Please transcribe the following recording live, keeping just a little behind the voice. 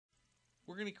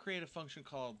we're going to create a function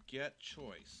called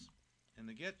getChoice. And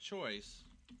the getChoice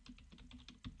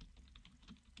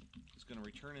is going to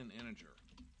return an integer.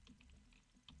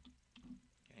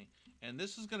 Okay? And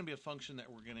this is going to be a function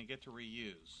that we're going to get to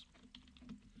reuse.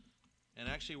 And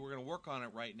actually, we're going to work on it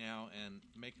right now and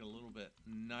make it a little bit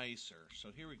nicer.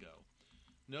 So here we go.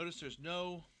 Notice there's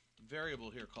no variable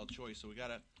here called choice, so we got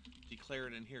to declare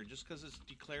it in here. Just because it's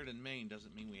declared in main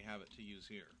doesn't mean we have it to use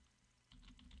here.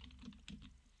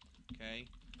 Okay,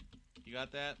 you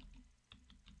got that?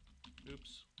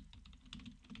 Oops.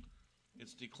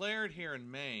 It's declared here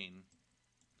in main,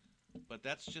 but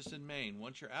that's just in main.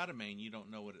 Once you're out of main, you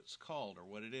don't know what it's called or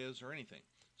what it is or anything.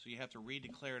 So you have to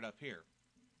redeclare it up here.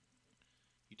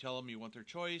 You tell them you want their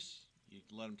choice, you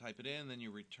let them type it in, then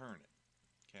you return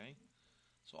it. Okay?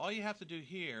 So all you have to do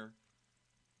here,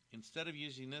 instead of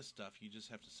using this stuff, you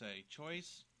just have to say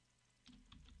choice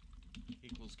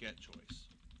equals getChoice.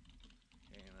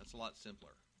 Okay, and that's a lot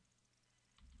simpler.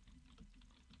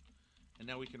 And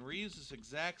now we can reuse this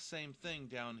exact same thing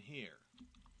down here.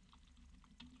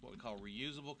 What we call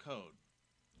reusable code.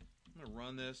 I'm going to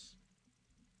run this,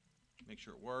 make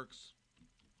sure it works.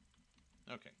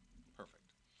 Okay, perfect.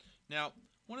 Now,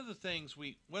 one of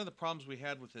the problems we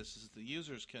had with this is that the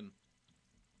users can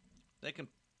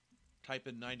type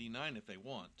in 99 if they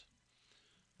want.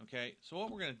 Okay, so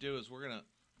what we're going to do is we're going to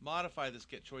modify this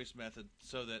getChoice method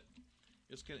so that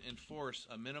it's going to enforce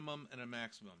a minimum and a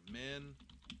maximum. Min,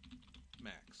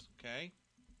 max. Okay?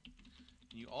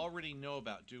 And you already know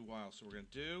about do while, so we're going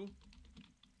to do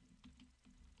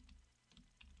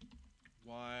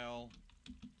while,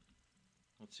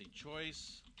 let's see,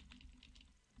 choice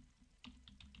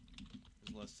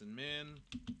is less than min,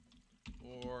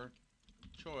 or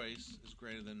choice is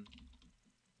greater than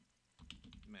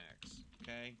max.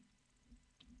 Okay?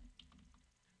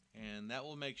 And that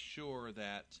will make sure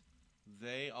that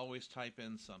they always type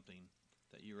in something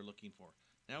that you are looking for.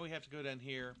 Now we have to go down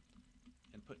here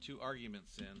and put two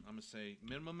arguments in. I'm going to say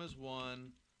minimum is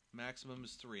 1, maximum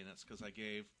is 3, and that's because I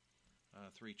gave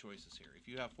 3 choices here. If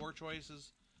you have 4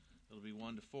 choices, it'll be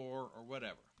 1 to 4 or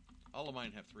whatever. All of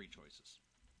mine have 3 choices.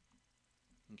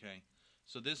 Okay,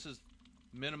 so this is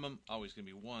minimum, always going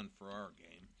to be 1 for our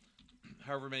game.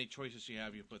 However many choices you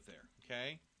have, you put there.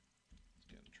 Okay, let's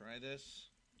go and try this.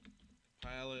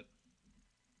 Compile it.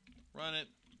 Run it.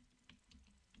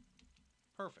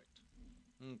 Perfect.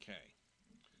 Okay.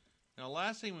 Now, the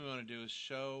last thing we want to do is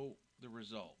show the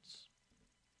results.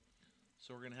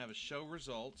 So we're going to have a show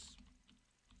results.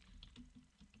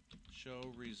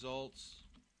 Show results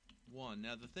 1.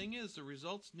 Now, the thing is, the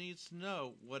results needs to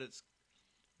know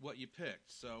what you picked.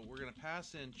 So we're going to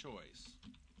pass in choice.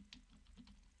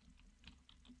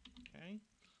 Okay.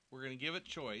 We're going to give it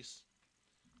choice.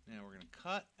 Now we're going to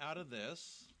cut out of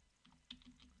this.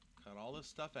 Cut all this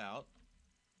stuff out.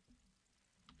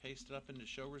 Paste it up into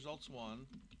show results 1.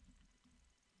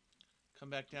 Come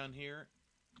back down here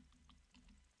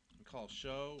and call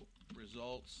show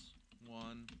results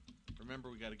 1. Remember,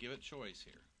 we got to give it choice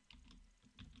here.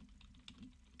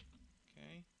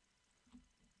 Okay.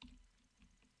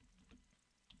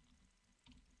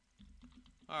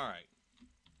 All right.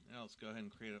 Now let's go ahead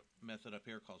and create a method up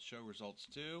here called show results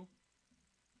 2.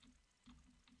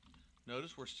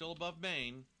 Notice we're still above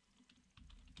main.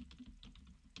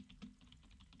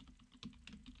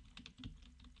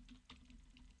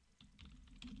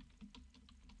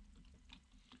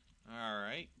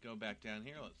 Alright, go back down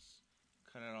here. Let's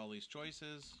cut out all these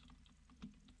choices.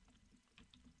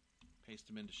 Paste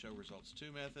them into show results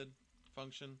 2 method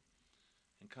function.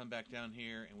 And come back down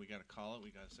here and we got to call it.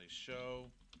 We got to say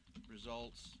show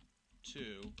results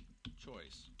 2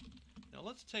 choice. Now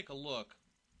let's take a look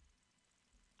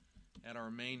at our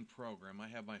main program. I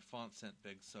have my font set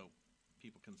big so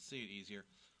people can see it easier.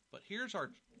 But here's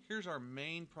our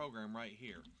main program right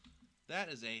here. That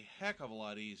is a heck of a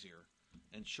lot easier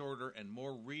and shorter and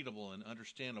more readable and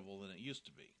understandable than it used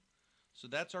to be. So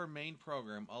that's our main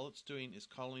program. All it's doing is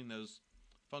calling those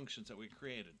functions that we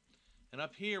created. And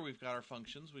up here we've got our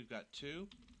functions. We've got 2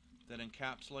 that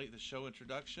encapsulate the show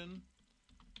introduction,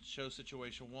 show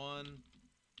situation 1,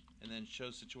 and then show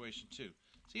situation 2.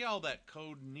 See how that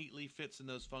code neatly fits in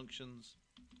those functions?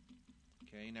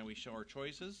 Okay, now we show our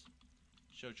choices.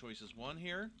 Show choices 1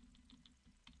 here.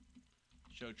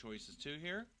 Show choices 2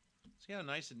 here. See how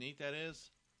nice and neat that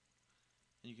is?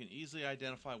 And you can easily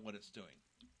identify what it's doing.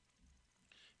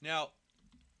 Now,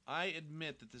 I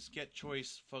admit that this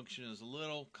getChoice function is a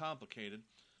little complicated,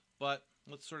 but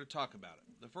let's sort of talk about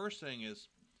it. The first thing is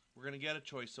we're going to get a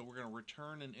choice, so we're going to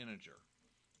return an integer.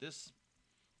 This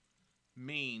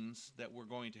means that we're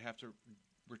going to have to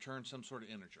return some sort of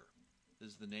integer.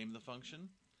 This is the name of the function.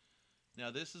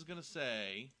 Now this is going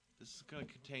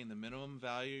to contain the minimum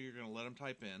value you're going to let them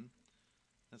type in.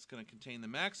 That's going to contain the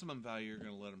maximum value you're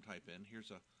going to let them type in.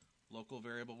 Here's a local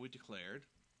variable we declared.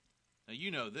 Now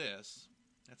you know this.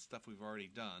 That's stuff we've already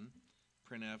done.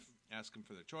 Printf, ask them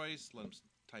for their choice, let them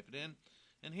type it in.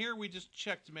 And here we just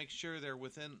check to make sure they're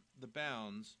within the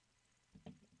bounds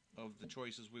of the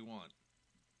choices we want.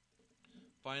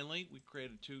 Finally, we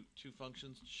created two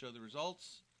functions to show the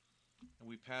results, and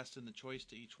we passed in the choice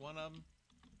to each one of them.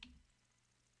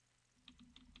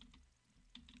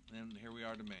 And here we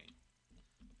are to main.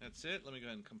 That's it. Let me go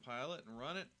ahead and compile it and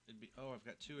run it. Oh, I've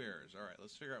got 2 errors. All right,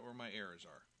 let's figure out where my errors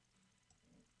are.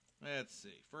 Let's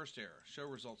see. First error, show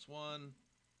results 1.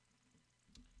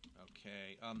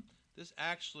 Okay. This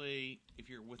actually, if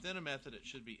you're within a method, it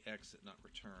should be exit, not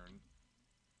return.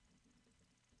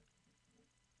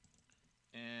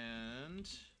 And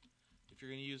if you're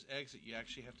going to use exit, you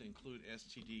actually have to include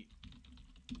std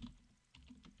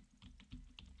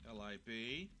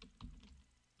lib.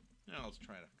 Now let's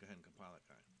try to go ahead and compile that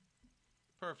guy.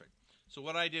 Perfect. So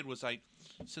what I did was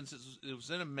since it was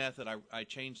in a method, I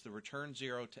changed the return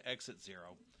 0 to exit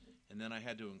 0, and then I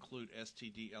had to include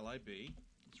std lib.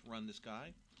 Let's run this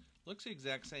guy. Looks the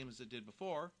exact same as it did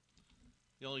before.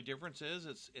 The only difference is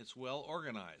it's well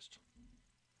organized.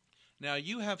 Now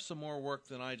you have some more work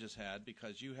than I just had,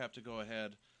 because you have to go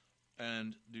ahead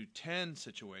and do 10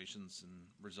 situations and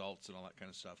results and all that kind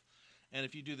of stuff. And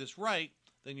if you do this right,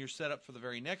 then you're set up for the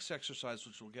very next exercise,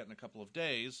 which we'll get in a couple of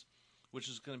days, which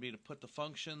is going to be to put the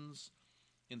functions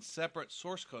in separate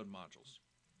source code modules.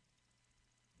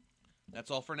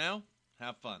 That's all for now.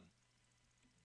 Have fun.